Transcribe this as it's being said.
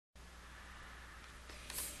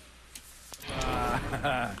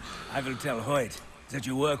I will tell Hoyt that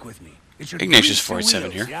you work with me. It should Ignatius grease the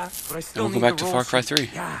 487 wheels, here. yeah? But I And still we'll go need back the to roll Far Cry sheet. 3.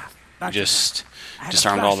 Yeah, We back to just that. I had a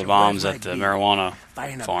disarmed all flash the of where it bombs at might the be. marijuana By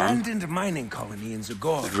an farm. abandoned mining colony in The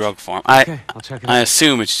Zagor. drug farm. Okay, I'll check it I out.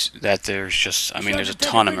 assume it's that there's just, I mean, there's a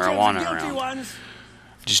ton of marijuana around.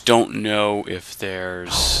 Just don't know if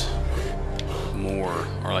there's more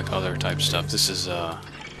or like other type stuff. This is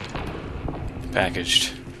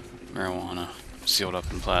packaged marijuana, sealed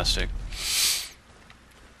up in plastic.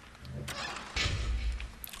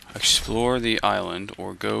 Explore the island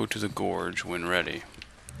or go to the gorge when ready.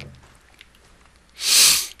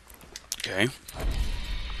 Okay.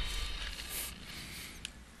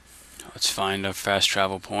 Let's find a fast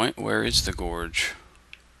travel point. Where is the gorge?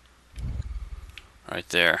 Right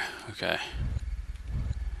there. Okay.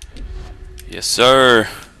 Yes, sir.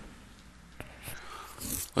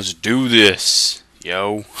 Let's do this,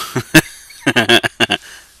 yo.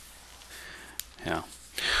 Yeah.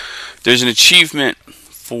 There's an achievement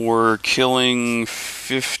for killing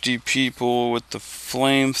 50 people with the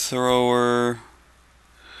flamethrower.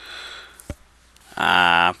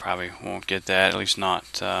 Probably won't get that. At least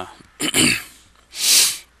not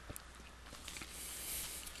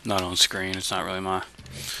not on screen. It's not really my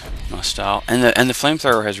style. And the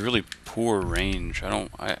flamethrower has really poor range.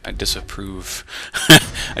 I disapprove.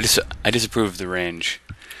 I disapprove of the range.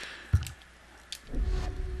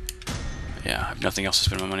 Yeah, I have nothing else to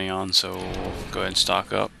spend my money on, so we'll go ahead and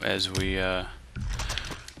stock up as we as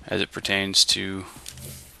it pertains to,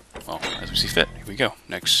 well, as we see fit. Here we go.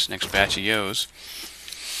 Next batch of yos.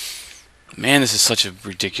 Man, this is such a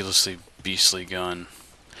ridiculously beastly gun.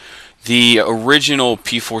 The original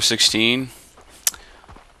P416,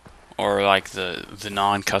 or like the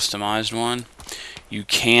non-customized one, you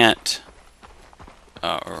can't.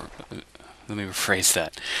 Or let me rephrase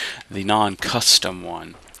that. The non-custom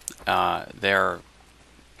one, it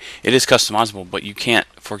is customizable, but you can't.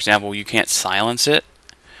 For example, you can't silence it,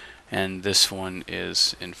 and this one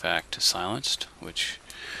is in fact silenced, which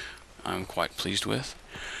I'm quite pleased with.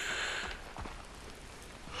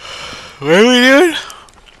 What are we doing?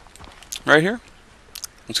 Right here?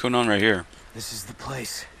 What's going on right here? This is the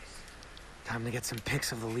place. Time to get some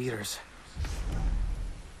pics of the leaders.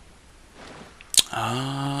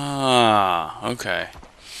 Ah, okay.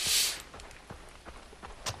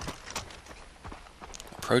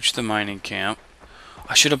 Approach the mining camp.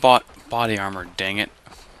 I should have bought body armor, dang it.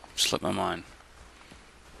 Slipped my mind.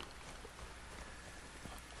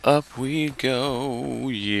 Up we go,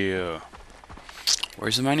 yeah.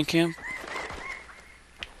 Where's the mining camp?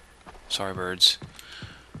 Sorry, birds.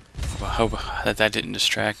 I hope that didn't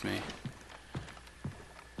distract me.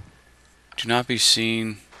 Do not be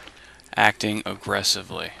seen acting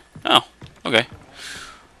aggressively. Oh, okay.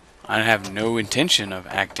 I have no intention of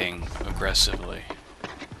acting aggressively.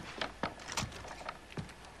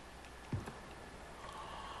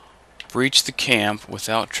 Breach the camp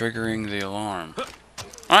without triggering the alarm.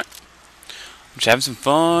 Alright. Just having some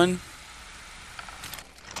fun.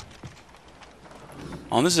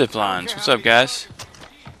 On the zip lines. What's up, guys?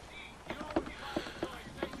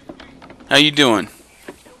 How you doing?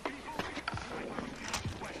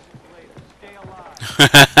 There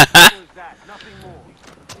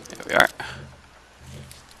we are.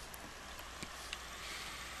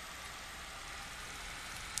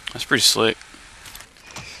 That's pretty slick.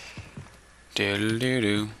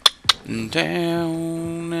 Diddle-doo-doo.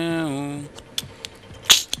 Down now.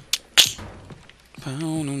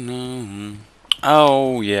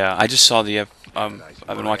 Oh yeah, I just saw the I've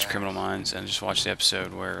been watching Criminal Minds and just watched the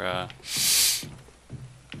episode where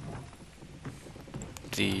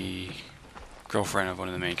the girlfriend of one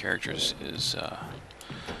of the main characters is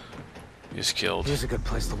killed. Here's a good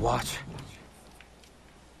place to watch.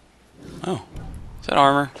 Oh, is that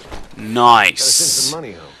armor? Gotta Nice. send some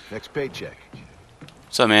money home. Next paycheck.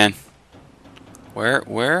 What's up, man?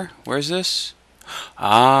 Where's this?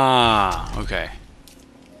 Ah, okay.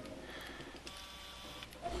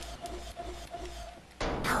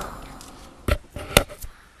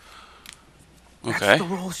 Okay. That's the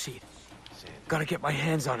roll sheet. Gotta get my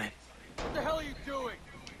hands on it. What the hell are you doing?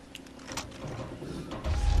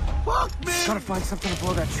 Fuck me! Gotta find something to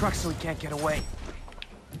blow that truck so he can't get away.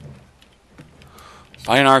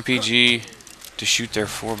 Buy an RPG to shoot their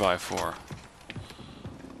 4x4.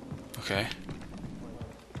 Okay.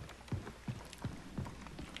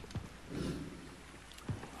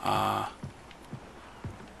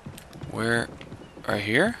 Where? Right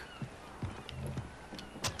here?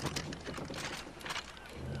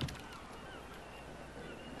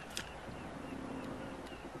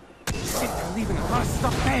 Shit, they're leaving a lot of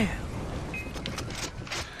stuff there.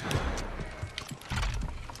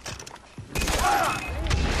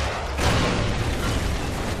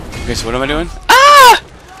 Okay, so what am I doing? Ah!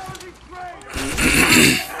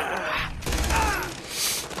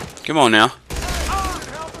 Come on now.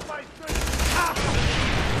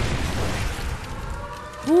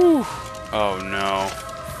 Whew. Oh no.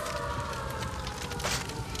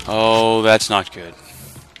 Oh, that's not good.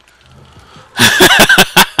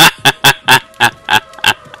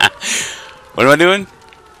 What am I doing?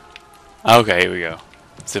 Okay, here we go.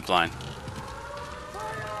 Zip line.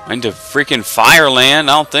 Into freaking Fireland?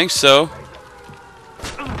 I don't think so.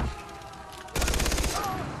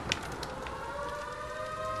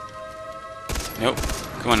 Nope.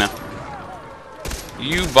 Come on now.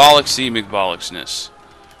 You bollocksy McBollocksness.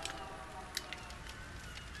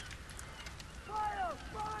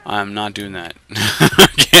 I'm not doing that.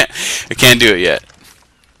 I can't do it yet.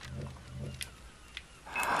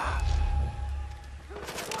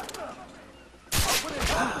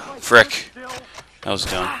 Frick. That was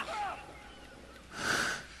dumb.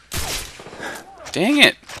 Dang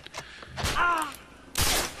it.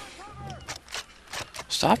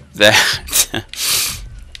 Stop that.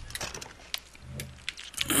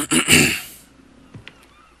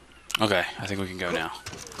 Okay, I think we can go now.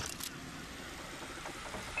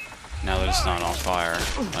 Now that it's not on fire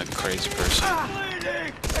like a crazy person.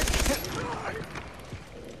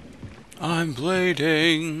 I'm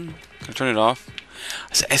bleeding. Can I turn it off?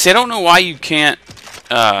 I see, I don't know why you can't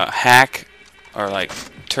hack or like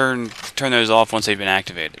turn those off once they've been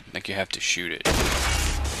activated. Like you have to shoot it.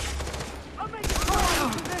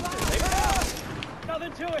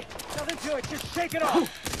 Nothing to it. Nothing to it. Just shake it off.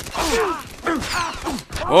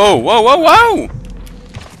 Whoa, whoa, whoa, whoa!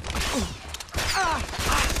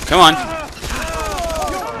 Come on.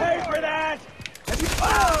 You'll pay for that.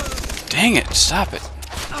 Dang it, stop it.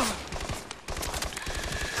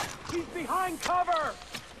 He's behind cover.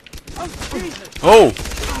 Oh, Jesus. Oh!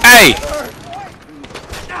 Hey!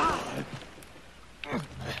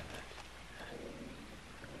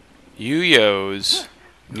 You yos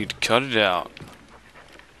need to cut it out.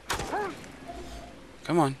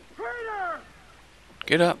 Come on.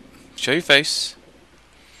 Get up. Show your face.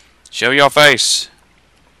 Show your face.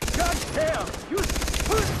 Goddamn.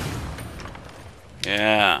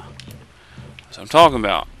 Yeah. That's what I'm talking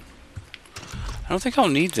about. I don't think I'll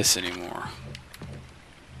need this anymore.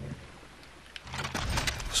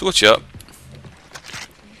 Switch up.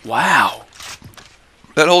 Wow.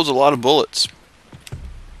 That holds a lot of bullets.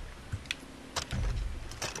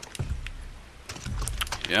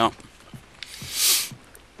 Yeah.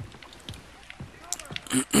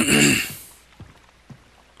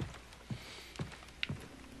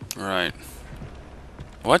 Right.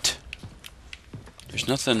 What? There's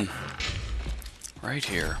nothing right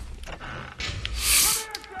here.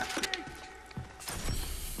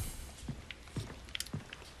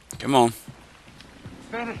 Come on.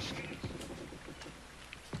 Finished.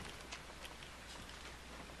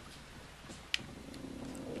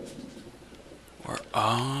 Or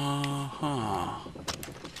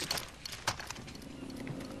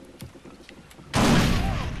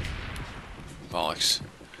bollocks.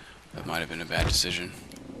 That might have been a bad decision.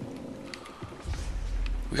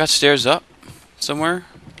 We got stairs up somewhere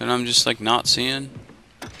that I'm just like not seeing.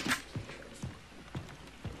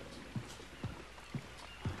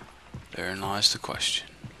 Therein lies the question.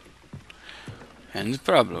 And the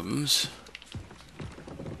problems.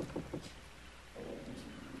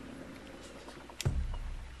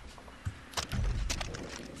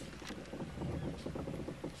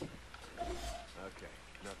 Okay,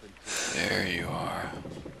 nothing to it. There you are.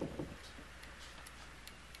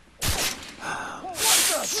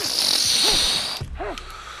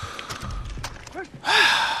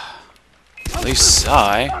 At least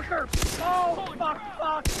sigh. Fucker.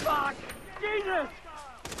 Oh, fuck. Jesus.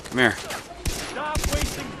 Come here. Stop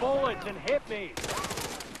wasting bullets and hit me.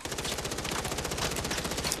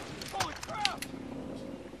 Holy crap.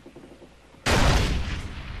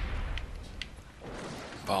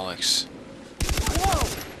 Bollocks. Whoa.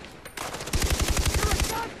 You're a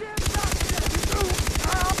goddamn doctor.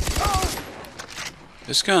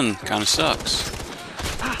 This gun kind of sucks.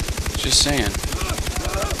 Just saying.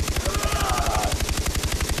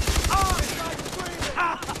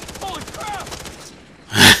 Holy crap.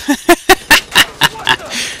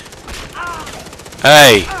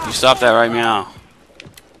 Hey, you stop that right now.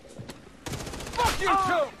 Fuck you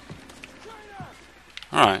too.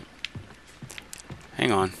 Alright.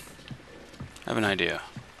 Hang on. I have an idea.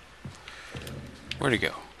 Where'd he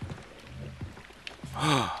go?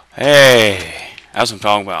 Hey! That's what I'm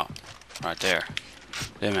talking about. Right there.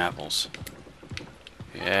 Them apples.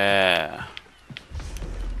 Yeah.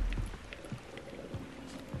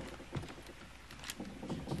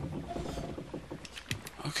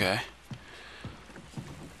 Okay.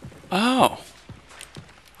 Oh.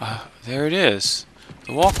 There it is.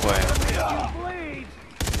 The walkway.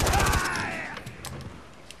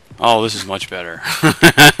 Oh, this is much better.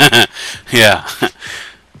 Yeah.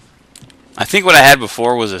 I think what I had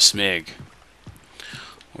before was a smig,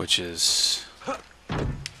 which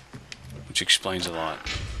explains a lot.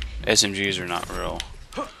 SMGs are not real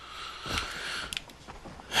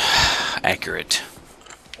accurate.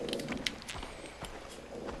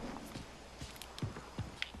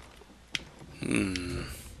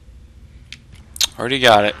 Already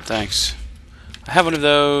got it, thanks. I have one of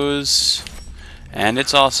those, and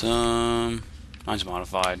it's awesome. Mine's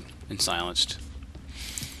modified and silenced.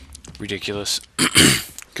 Ridiculous.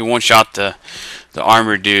 Can one-shot the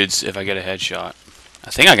armored dudes if I get a headshot.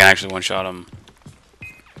 I think I can actually one-shot them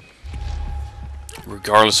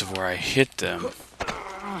regardless of where I hit them.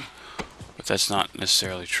 But that's not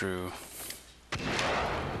necessarily true.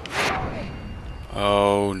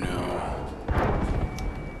 Oh no.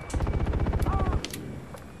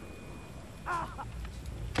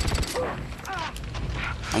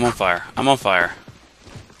 I'm on fire. I'm on fire.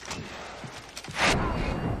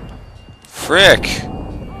 Frick!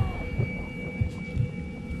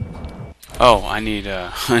 Oh, I need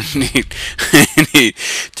I need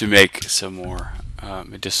to make some more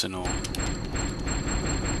medicinal.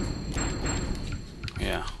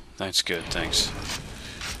 Yeah, that's good. Thanks.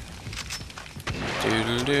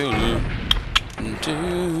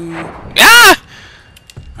 Ah!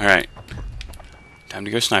 All right. Time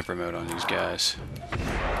to go sniper mode on these guys.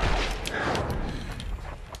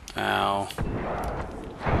 Ow.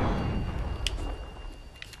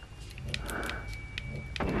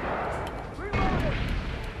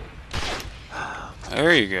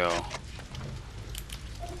 There you go.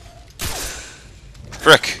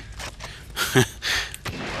 Frick.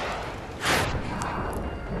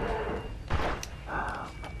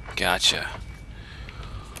 Gotcha.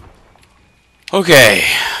 Okay.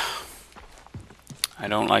 I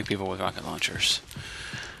don't like people with rocket launchers.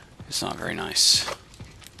 It's not very nice.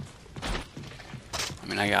 I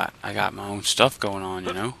mean, I got my own stuff going on,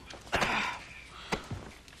 you know.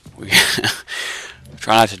 We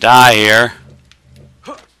try not to die here.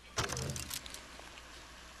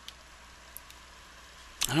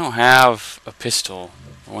 I don't have a pistol,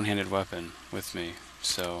 a one-handed weapon with me,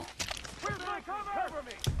 so.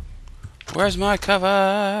 Where's my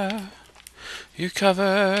cover? Your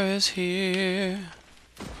cover is here.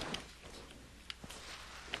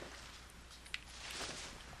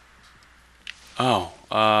 Oh,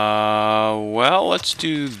 well, let's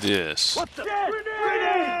do this. What the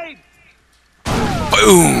grenade?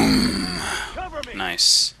 Boom! Cover me.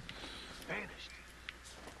 Nice. Vanished.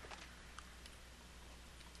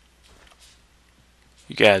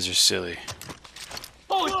 You guys are silly.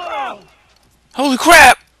 Holy crap! Holy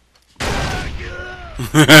crap!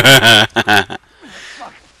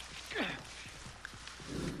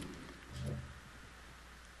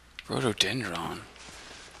 Rhododendron.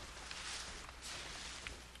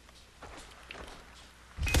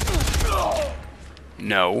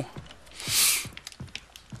 No.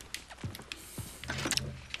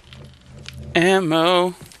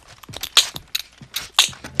 Ammo.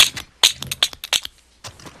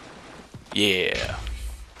 Yeah.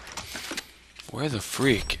 Where the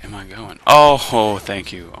freak am I going? Oh,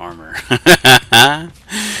 thank you, armor.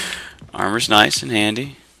 Armor's nice and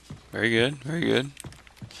handy. Very good, very good.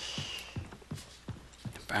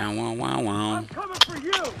 Bow wow wow wow. I'm coming for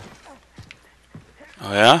you.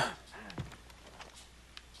 Oh yeah?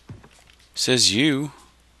 Says you.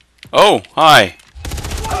 Oh, hi.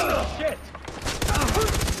 Shit.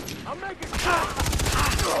 I'm making.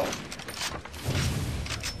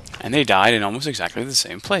 And they died in almost exactly the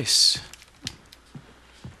same place.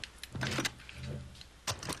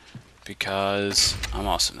 Because I'm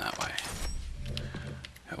awesome that way.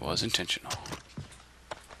 It was intentional.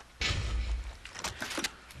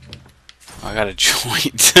 Oh, I got a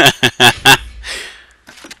joint.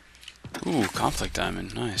 Ooh, conflict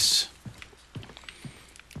diamond. Nice.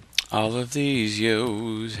 All of these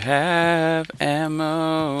yos have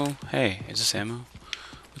ammo. Hey, is this ammo?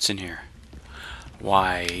 What's in here?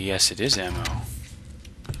 Why, yes, it is ammo.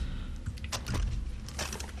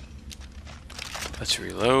 Let's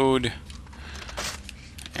reload.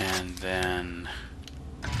 And then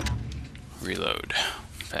reload.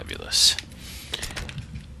 Fabulous.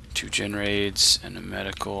 2 gen raids and a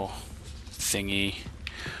medical thingy.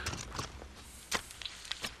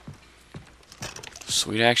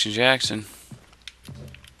 Sweet Action Jackson.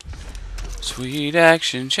 Sweet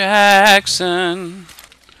Action Jackson.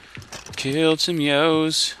 Killed some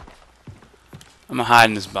yos. I'm gonna hide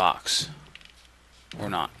in this box. Or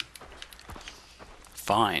not.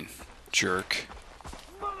 Fine, jerk.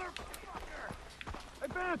 Motherfucker!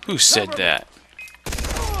 Advance, Who said cover me. that?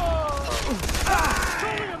 It's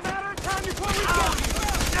only a matter of time before we get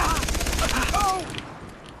you. Oh!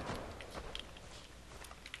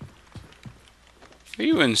 Are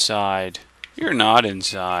you inside? You're not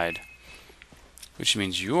inside. Which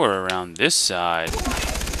means you're around this side.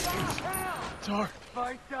 Tar,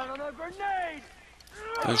 fight down on a grenade!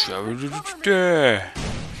 There.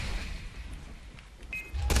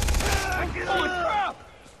 Holy crap!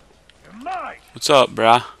 You're mine! What's up,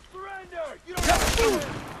 brah? Surrender! You don't have to do it!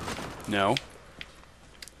 No.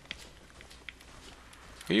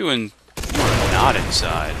 Are you in? You're not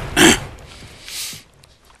inside.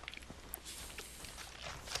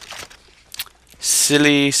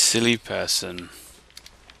 Silly, silly person.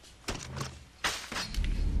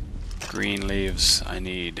 Green leaves, I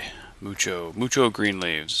need. Mucho green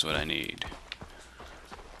leaves is what I need.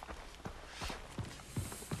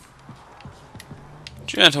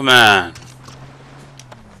 Gentlemen!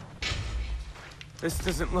 This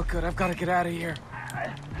doesn't look good. I've got to get out of here.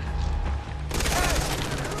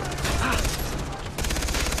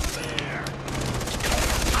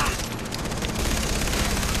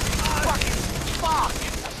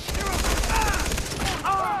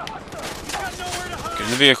 Get in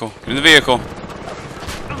the vehicle. Get in the vehicle.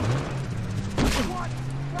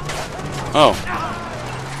 Oh.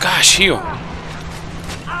 Gosh, heal.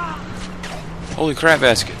 Holy crap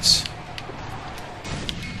baskets.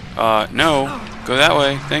 No. Go that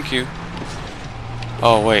way. Thank you.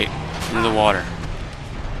 Oh, wait. Into the water.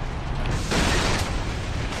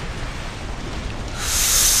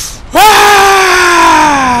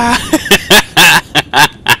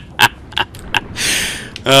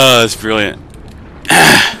 Oh, that's brilliant.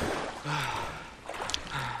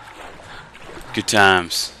 Good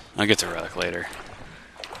times. I'll get the relic later.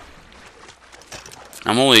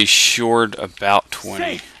 I'm only short about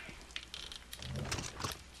 20.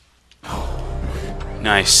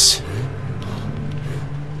 Nice.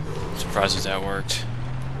 Surprised that that worked.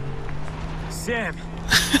 Sam!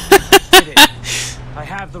 Did it. I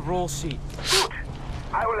have the roll sheet. Good.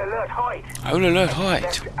 I will alert Hoyt. I will alert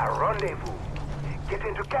Hoyt. Set a rendezvous. Get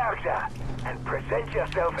into character and present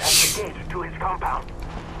yourself at the gate to his compound.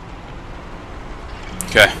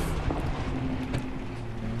 Okay.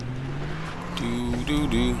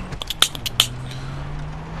 Do.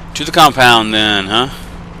 To the compound then, huh?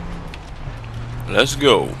 Let's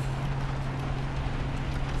go.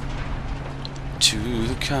 To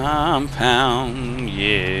the compound,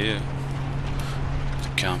 yeah. The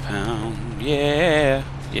compound, yeah.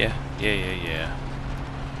 Yeah.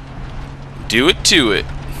 Do it to it.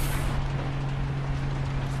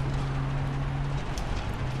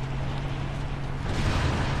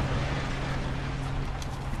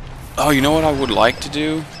 Oh, you know what I would like to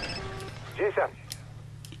do? Jason,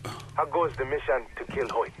 how goes the mission to kill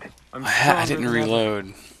Hoyt? I didn't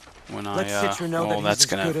reload when Let Citra know that well, he's that's as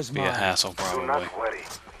gonna good as be a mine. hassle Do probably. not worry.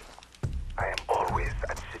 I am always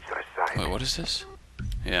at Citra's side. Wait, what is this?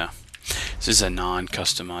 Yeah. This is a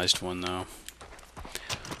non-customized one, though.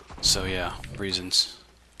 So, yeah, reasons.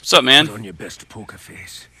 What's up, man? Put on your best poker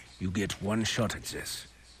face. You get one shot at this.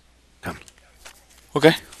 Come.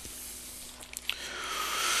 Okay.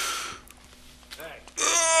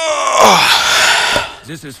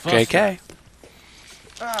 This is Farcry. KK.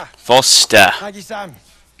 Ah, Foster. Maggie-san,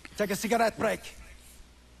 take a cigarette break.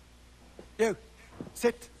 You,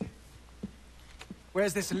 sit.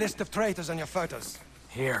 Where's this list of traitors on your photos?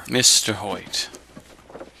 Here. Mr. Hoyt.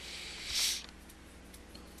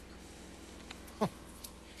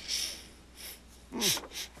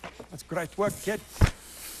 That's great work, kid.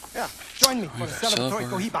 Yeah, join me for the celebratory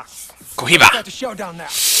celebrate. Cohiba. Cohiba. Start the showdown now.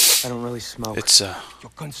 I don't really smoke. It's,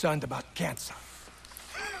 You're concerned about cancer.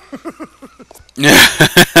 yeah.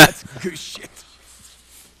 That's good shit.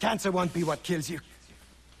 Cancer won't be what kills you.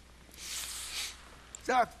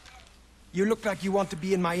 So, you look like you want to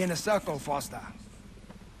be in my inner circle, Foster.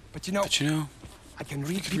 But you know, I can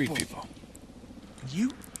read people. And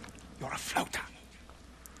you're a floater.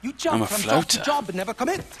 You jump I'm a from job to floater. job and never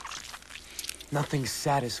commit. Nothing's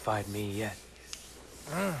satisfied me yet.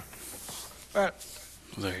 Well,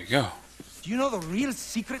 There you go. do you know the real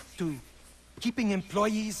secret to keeping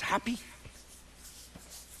employees happy?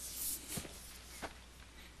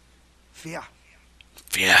 Fear.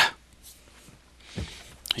 Yeah.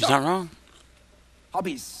 He's not wrong.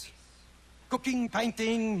 Hobbies. Cooking,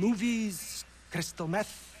 painting, movies, crystal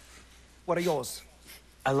meth. What are yours?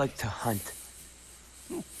 I like to hunt.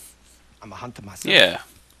 I'm a hunter myself. Yeah.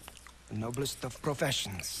 The noblest of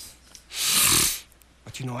professions.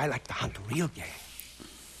 But you know, I like to hunt real game.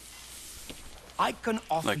 I can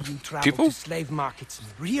offer Like you travel people? to slave markets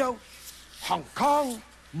in Rio, Hong Kong,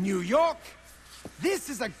 New York. This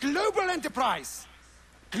is a global enterprise.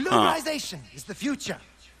 Globalization is the future.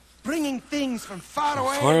 Bringing things from far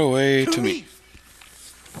away to me.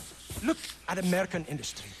 Look at American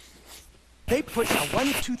industry. They put a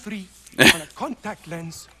 1, 2, 3 on a contact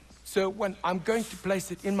lens, so when I'm going to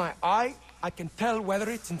place it in my eye, I can tell whether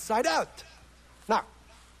it's inside out. Now,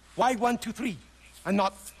 why 1, 2, 3 and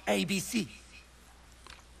not ABC?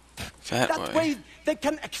 That way they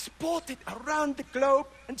can export it around the globe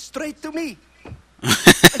and straight to me.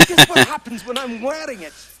 And guess what happens when I'm wearing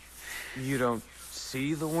it? You don't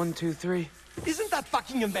see the 1, 2, 3? Isn't that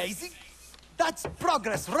fucking amazing? That's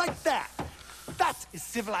progress right there. That is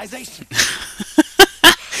civilization.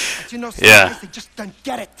 But you know, sometimes they just don't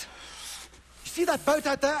get it. You see that boat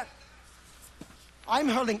out there? I'm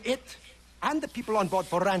holding it and the people on board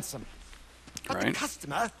for ransom. But the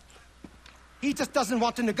customer, he just doesn't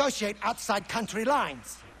want to negotiate outside country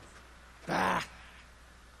lines. Bah.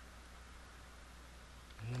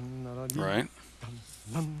 Right.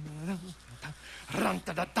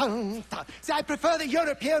 See, I prefer the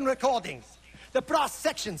European recordings. The brass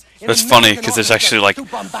sections. That's funny because there's actually like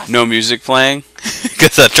no music playing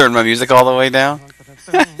because I turned my music all the way down.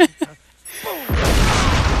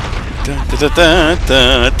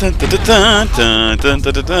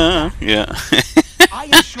 Yeah.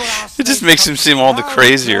 It just makes him seem all the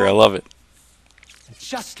crazier. I love it.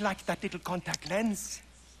 Just like that little contact lens,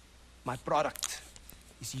 my product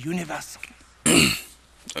is universal.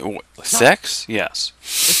 Sex? Yes.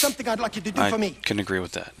 There's something I'd like you to do for me. I can agree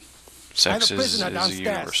with that. Sex is a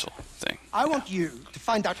universal thing. I want you to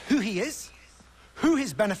find out who he is, who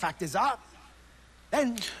his benefactors are.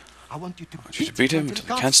 Then I want you to beat him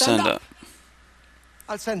until he can't stand up.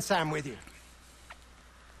 I'll send Sam with you.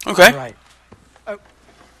 Okay. All right. Oh,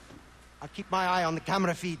 I'll keep my eye on the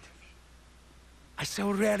camera feed. I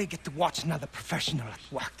so rarely get to watch another professional at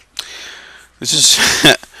work. This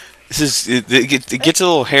is it gets a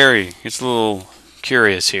little hairy. It gets a little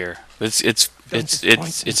curious here.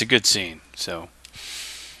 It's a good scene. So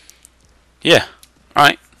yeah. All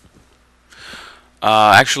right.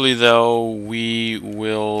 Actually, though, we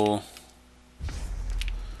will.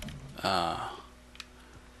 We're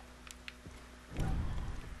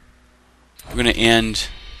going to end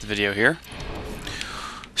the video here.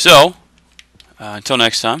 So, until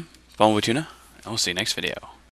next time, Tuna, and we'll see you next video.